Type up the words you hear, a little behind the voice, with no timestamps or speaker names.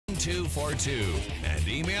1242 and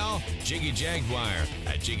email Jiggy Jaguar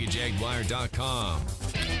at jiggyjaguar.com.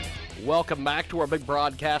 Welcome back to our big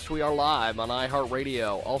broadcast. We are live on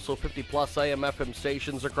iHeartRadio, also 50-plus AM FM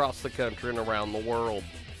stations across the country and around the world.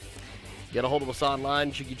 Get a hold of us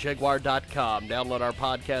online, jiggyjaguar.com. Download our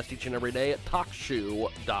podcast each and every day at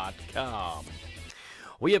talkshoe.com.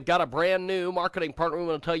 We have got a brand new marketing partner we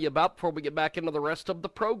want to tell you about before we get back into the rest of the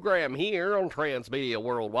program here on Transmedia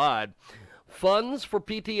Worldwide. Funds for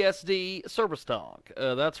PTSD Service Dog.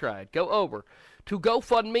 That's right. Go over to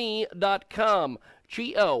GoFundMe.com.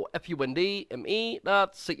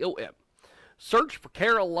 GoFundMe.com. Search for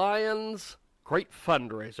Carol Lyons. Great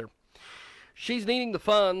fundraiser. She's needing the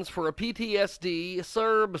funds for a PTSD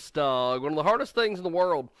service dog. One of the hardest things in the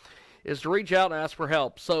world is to reach out and ask for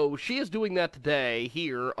help. So she is doing that today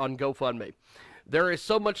here on GoFundMe. There is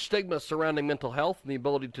so much stigma surrounding mental health and the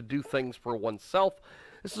ability to do things for oneself.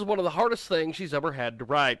 This is one of the hardest things she's ever had to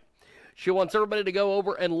write. She wants everybody to go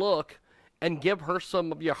over and look and give her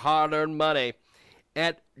some of your hard-earned money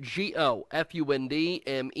at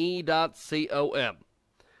GoFundMe.com.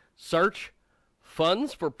 Search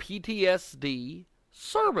Funds for PTSD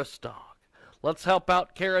Service Dog. Let's help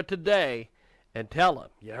out Kara today and tell them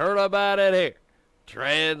you heard about it here.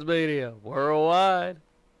 Transmedia Worldwide.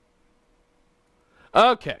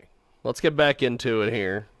 Okay, let's get back into it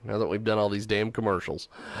here now that we've done all these damn commercials.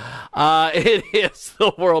 It is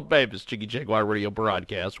the world famous Jiggy Jaguar radio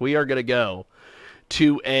broadcast. We are going to go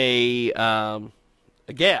to a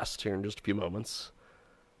guest here in just a few moments.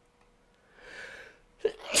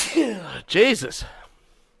 Jesus.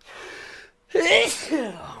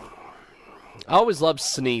 I always love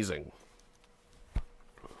sneezing.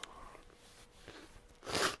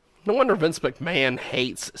 No wonder Vince McMahon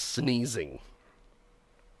hates sneezing.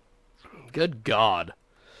 Good God.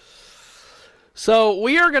 So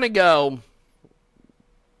we are going to go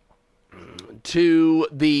to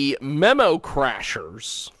the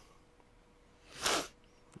memocrashers.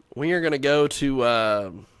 We are going to go to...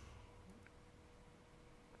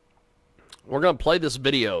 we're going to play this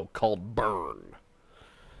video called Burn.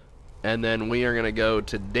 And then we are going to go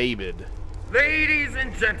to David. Ladies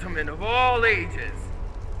and gentlemen of all ages,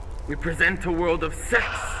 we present a world of sex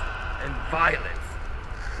and violence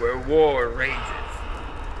where war rages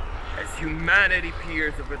as humanity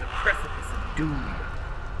peers over the precipice of doom,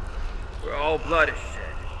 where all blood is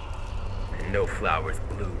shed and no flowers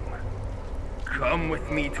bloom. Come with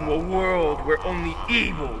me to a world where only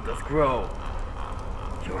evil does grow.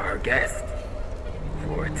 You are our guest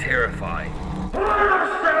for a terrifying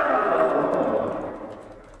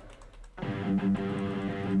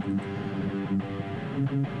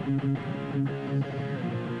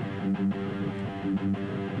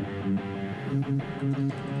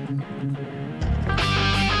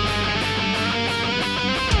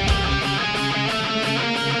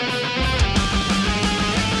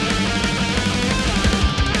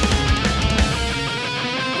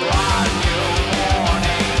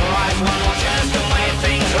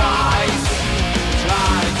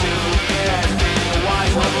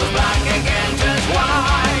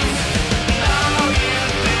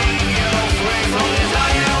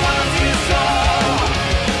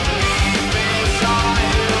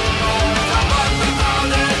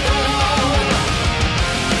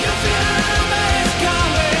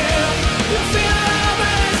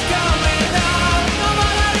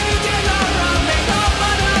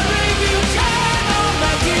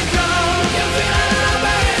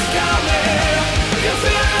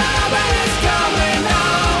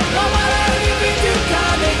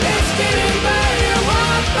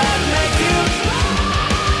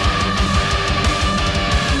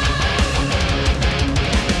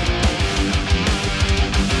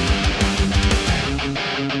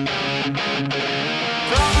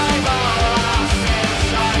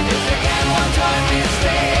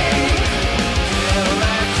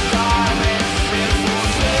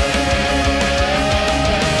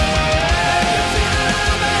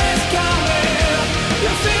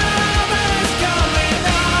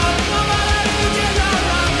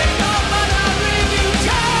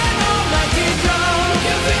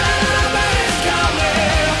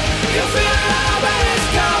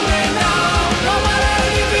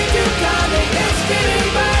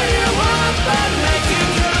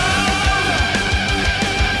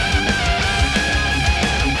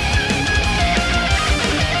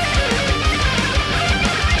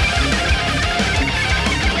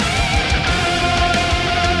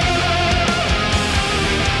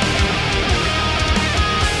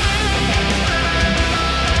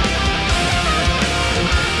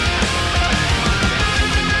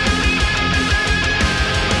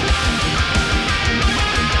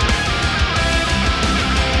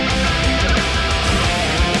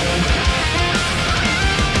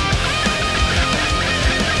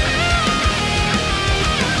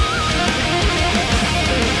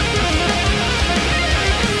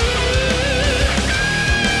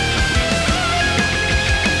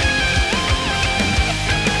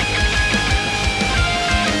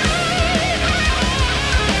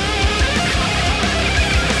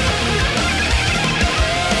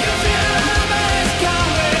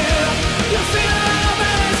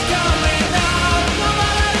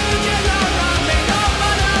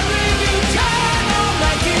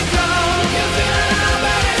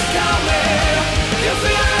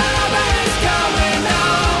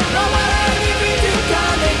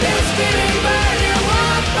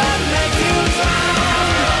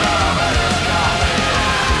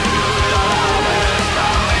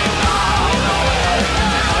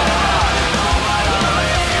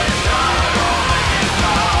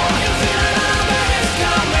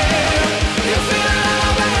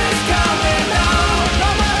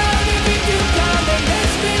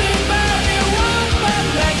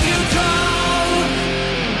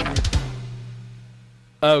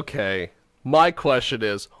Okay. My question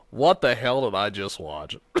is, what the hell did I just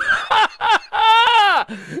watch?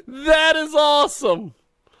 That is awesome.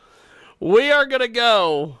 We are going to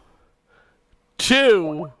go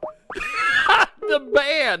to the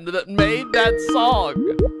band that made that song.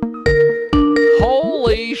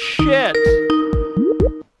 Holy shit.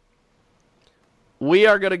 We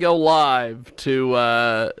are going to go live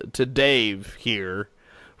to Dave here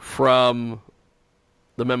from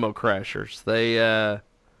the memocrashers.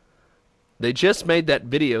 They just made that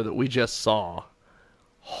video that we just saw.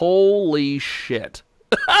 Holy shit.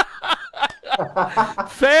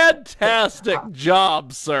 Fantastic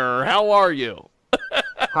job, sir. How are you?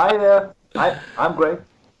 Hi there. I'm great.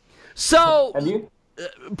 So, And you?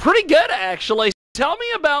 Pretty good, actually. Tell me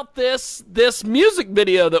about this music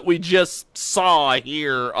video that we just saw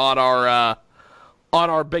here on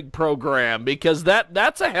our big program, because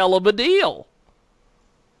that's a hell of a deal.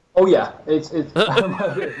 Oh yeah, it's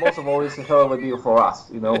most of all it's a hell of a deal for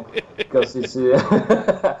us, you know, because it's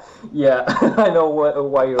yeah. I know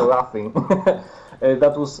why you're laughing.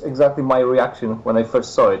 That was exactly my reaction when I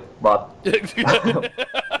first saw it. But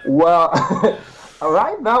well,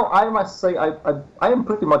 right now I must say I am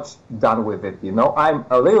pretty much done with it. You know, I'm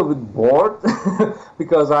a little bit bored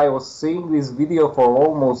because I was seeing this video for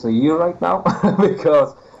almost a year right now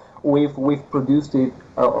because we've produced it.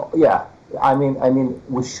 Yeah. I mean,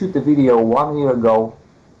 we shoot the video 1 year ago.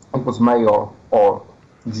 It was May or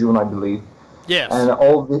June, I believe. Yes. And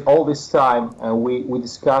all this time, we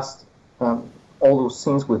discussed all those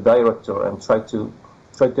scenes with director and try to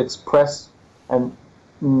express and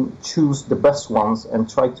choose the best ones and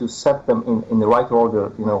try to set them in the right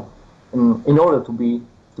order. You know, in order to be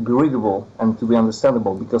readable and to be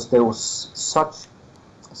understandable, because there was such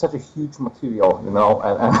a huge material, you know,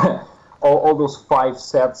 and all those 5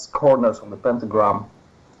 sets, corners of the pentagram.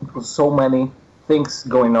 It was so many things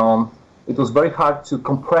going on. It was very hard to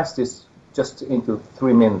compress this just into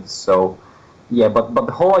 3 minutes. So, yeah, but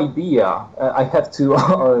the whole idea, I have to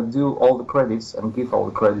do all the credits and give all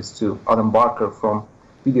the credits to Adam Barker from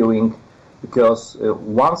Video Inc. Because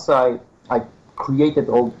once I created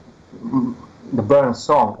all the Burn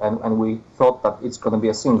song, and we thought that it's going to be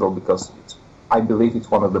a single because I believe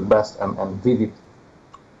it's one of the best and vivid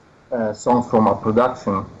songs from our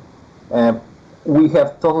production. We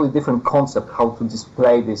have totally different concept how to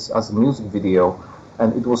display this as a music video,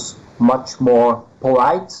 and it was much more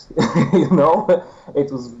polite, you know. It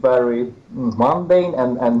was very mundane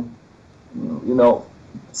and you know,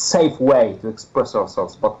 safe way to express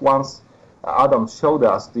ourselves. But once Adam showed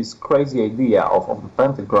us this crazy idea of the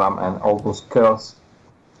pentagram and all those girls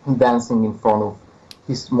dancing in front of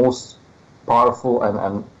his most powerful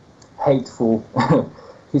and hateful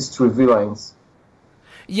history villains.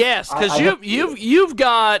 Yes, because you've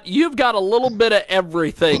got a little bit of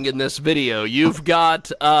everything in this video. You've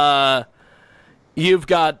got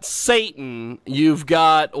Satan. You've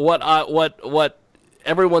got what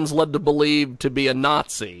everyone's led to believe to be a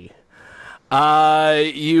Nazi.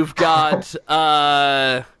 You've got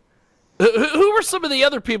who are some of the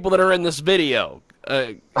other people that are in this video?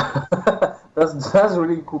 That's a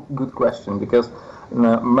really good question, because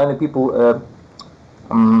many people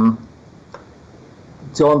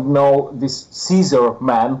don't know this Caesar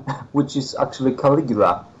man, which is actually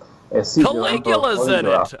Caligula. Caligula's in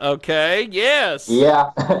it. Okay, yes.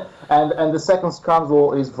 Yeah, and the second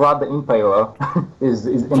scoundrel is Vlad the Impaler. is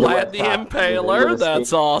in Vlad the Impaler.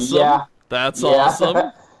 That's awesome. Yeah, that's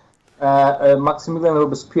awesome. Maximilien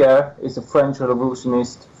Robespierre is a French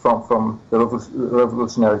revolutionist from the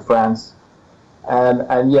revolutionary France.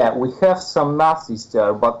 And yeah, we have some Nazis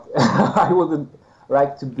there, but I wouldn't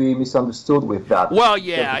like to be misunderstood with that. Well,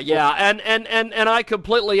 yeah, and I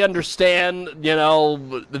completely understand, you know,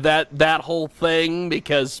 that whole thing,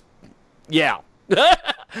 because, yeah,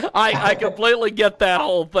 I completely get that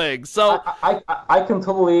whole thing. So I can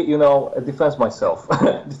totally, you know, defend myself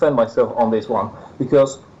on this one,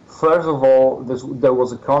 because first of all, there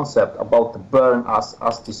was a concept about the burn as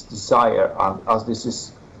this desire and as this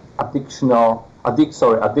is addictive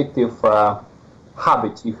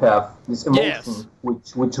habit you have, this emotion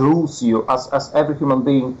which rules you as every human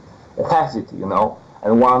being has it, you know,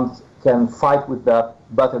 and one can fight with that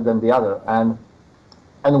better than the other, and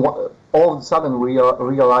all of a sudden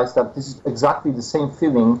realize that this is exactly the same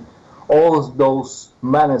feeling all of those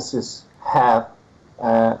menaces have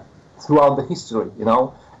throughout the history, you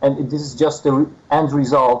know, and this is just the end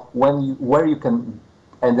result where you can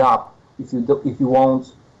end up if you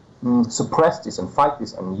won't suppress this and fight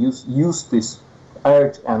this and use this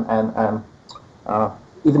urge and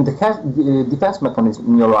even the defense mechanism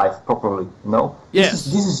in your life properly, you know? Yes.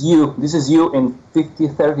 This is you in 50,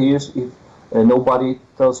 30 years if nobody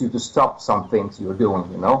tells you to stop some things you're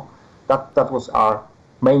doing, you know? That was our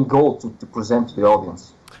main goal to present to the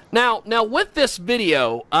audience. Now with this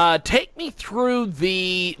video, take me through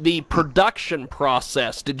the production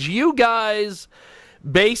process. Did you guys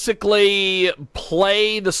basically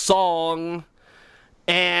play the song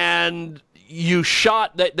and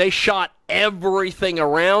they shot everything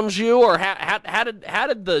around you, or how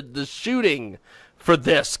did the shooting for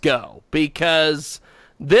this go? Because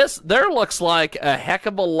there looks like a heck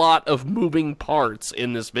of a lot of moving parts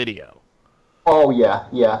in this video. Oh yeah,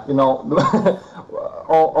 you know,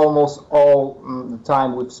 almost all the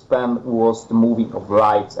time we've spent was the moving of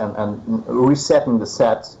lights and resetting the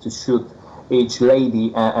set to shoot each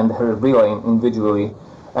lady and her villain individually.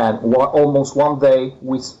 And almost one day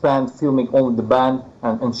we spent filming only the band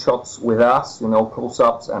and shots with us, you know,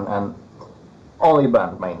 close-ups and only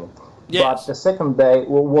band mainly. Yes. But the second day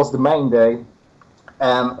was the main day,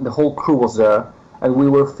 and the whole crew was there, and we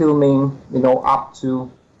were filming, you know, up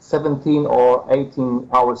to 17 or 18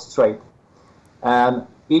 hours straight, and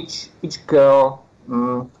each girl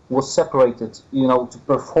was separated, you know, to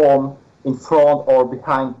perform in front or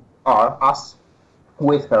behind us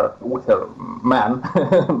with her man.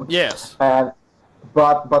 Yes. And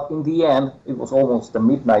but in the end, it was almost the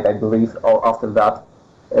midnight, I believe, or after that,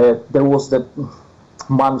 there was the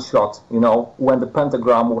man shot, you know, when the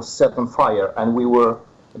pentagram was set on fire, and we were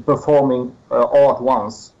performing all at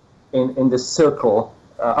once in the circle.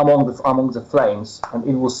 Among the flames, and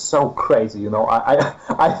it was so crazy, you know.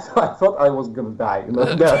 I thought I was gonna die, you know.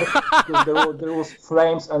 There was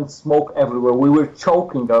flames and smoke everywhere. We were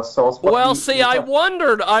choking ourselves. Well, I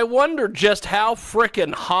wondered just how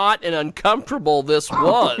frickin' hot and uncomfortable this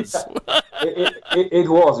was. it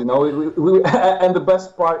was, you know. And the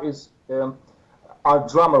best part is our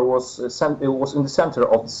drummer was in the center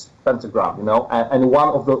of this pentagram, you know, and one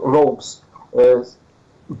of the ropes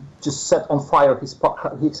just set on fire. His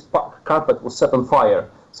carpet was set on fire,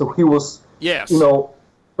 so he was, yes, you know,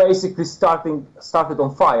 basically started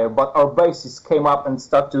on fire. But our bassist came up and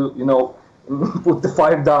started to, you know, put the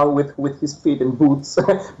fire down with his feet and boots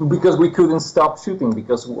because we couldn't stop shooting.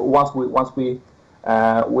 Because once we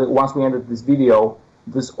ended this video,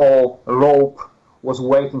 this all rope was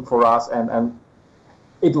waiting for us, and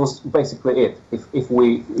it was basically it. If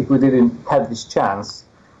we didn't have this chance,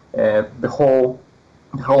 the whole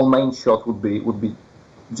main shot would be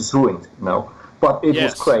just ruined, you know. But it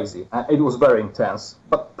was crazy. It was very intense.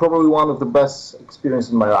 But probably one of the best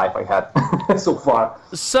experiences in my life I had so far.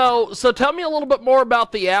 So tell me a little bit more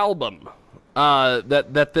about the album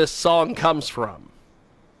that this song comes from.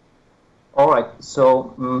 All right.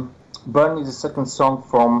 So Burn is the second song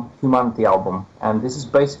from Humanity album, and this is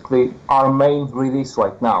basically our main release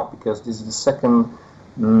right now, because this is the second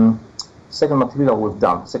material we've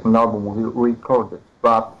done, second album we recorded.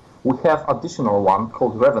 But we have additional one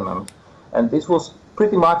called Revenant, and this was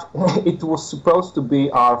pretty much, it was supposed to be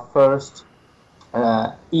our first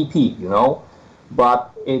EP, you know,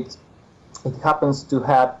 but it happens to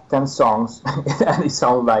have 10 songs, and it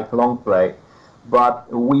sounds like long play.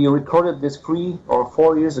 But we recorded this 3 or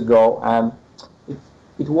 4 years ago, and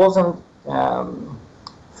it wasn't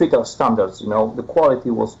fit our standards, you know. The quality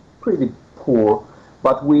was pretty poor,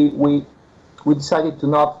 but we decided to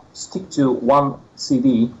not stick to one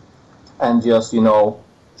CD and just, you know,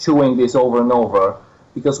 chewing this over and over,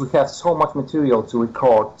 because we had so much material to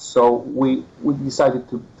record. So we decided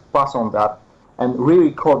to pass on that and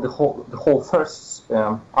re-record the whole first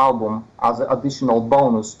album as an additional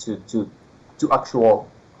bonus to actual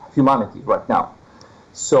Humanity right now.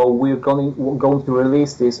 So we're going to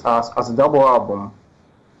release this as a double album.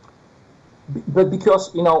 But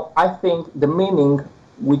because, you know, I think the meaning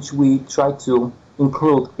which we try to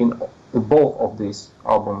include in both of these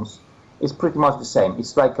albums is pretty much the same.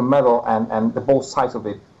 It's like a medal, and the both sides of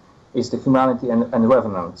it is the Humanity and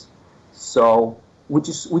Revenant. So we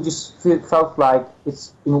just felt like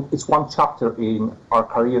it's one chapter in our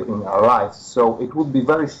career, in our lives. So it would be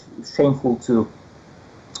very shameful to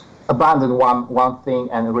abandon one thing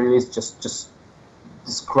and release just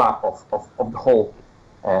the scrap of the whole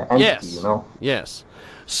entity, yes. You know? Yes.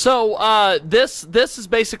 So this is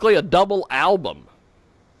basically a double album.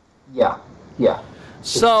 Yeah.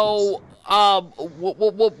 So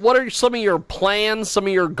what are some of your plans, some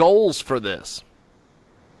of your goals for this?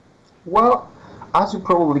 Well, as you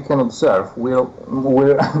probably can observe, we're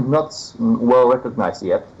not well recognized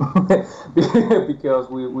yet because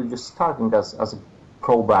we're just starting as a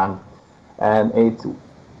pro band, and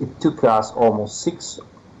it took us almost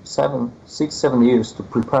 6, 7 years to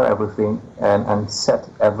prepare everything and set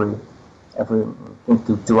everything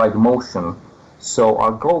to right motion. So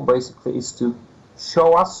our goal basically is to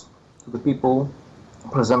show us to the people,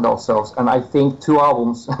 present ourselves, and I think 2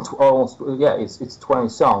 albums, it's 20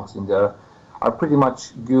 songs in there, are pretty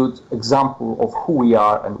much good example of who we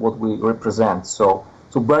are and what we represent. So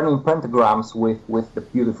burning pentagrams with the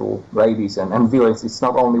beautiful ladies and villains, it's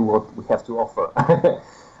not only what we have to offer.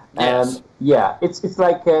 Yes. And yeah, it's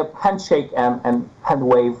like a handshake and hand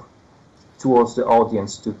wave towards the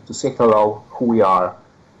audience to say hello, who we are,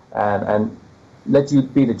 and let you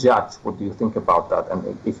be the judge. What do you think about that?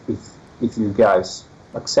 And if you guys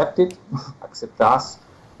accept it, accept us,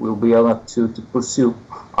 we'll be able to pursue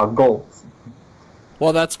our goal.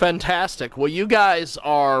 Well, that's fantastic. Well, you guys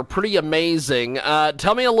are pretty amazing.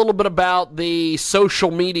 Tell me a little bit about the social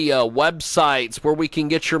media, websites, where we can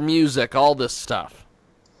get your music, all this stuff.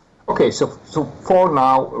 Okay, so for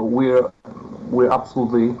now, we're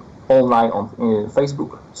absolutely online on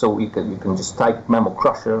Facebook. So you can just type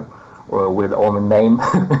memocrasher with the only name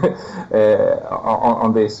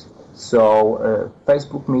on this. So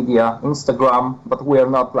Facebook media, Instagram, but we are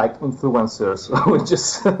not like influencers. We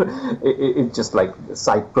just it's just like a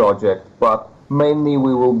side project. But mainly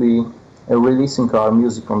we will be releasing our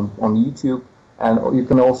music on YouTube, and you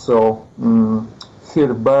can also hear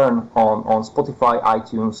the burn on Spotify,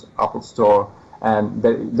 iTunes, Apple Store, and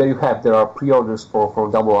there you have. There are pre-orders for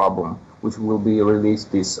double album, which will be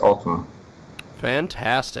released this autumn.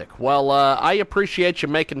 Fantastic. Well, I appreciate you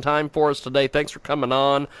making time for us today. Thanks for coming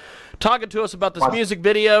on, talking to us about this music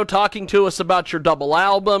video, talking to us about your double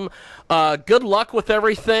album. Good luck with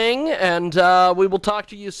everything, and we will talk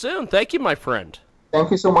to you soon. Thank you, my friend. Thank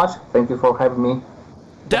you so much. Thank you for having me.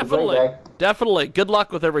 Definitely. Good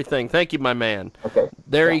luck with everything. Thank you, my man. Okay.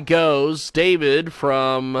 There he goes, David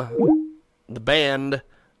from the band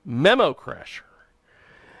memocrasher.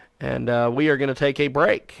 And we are going to take a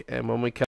break, and when we come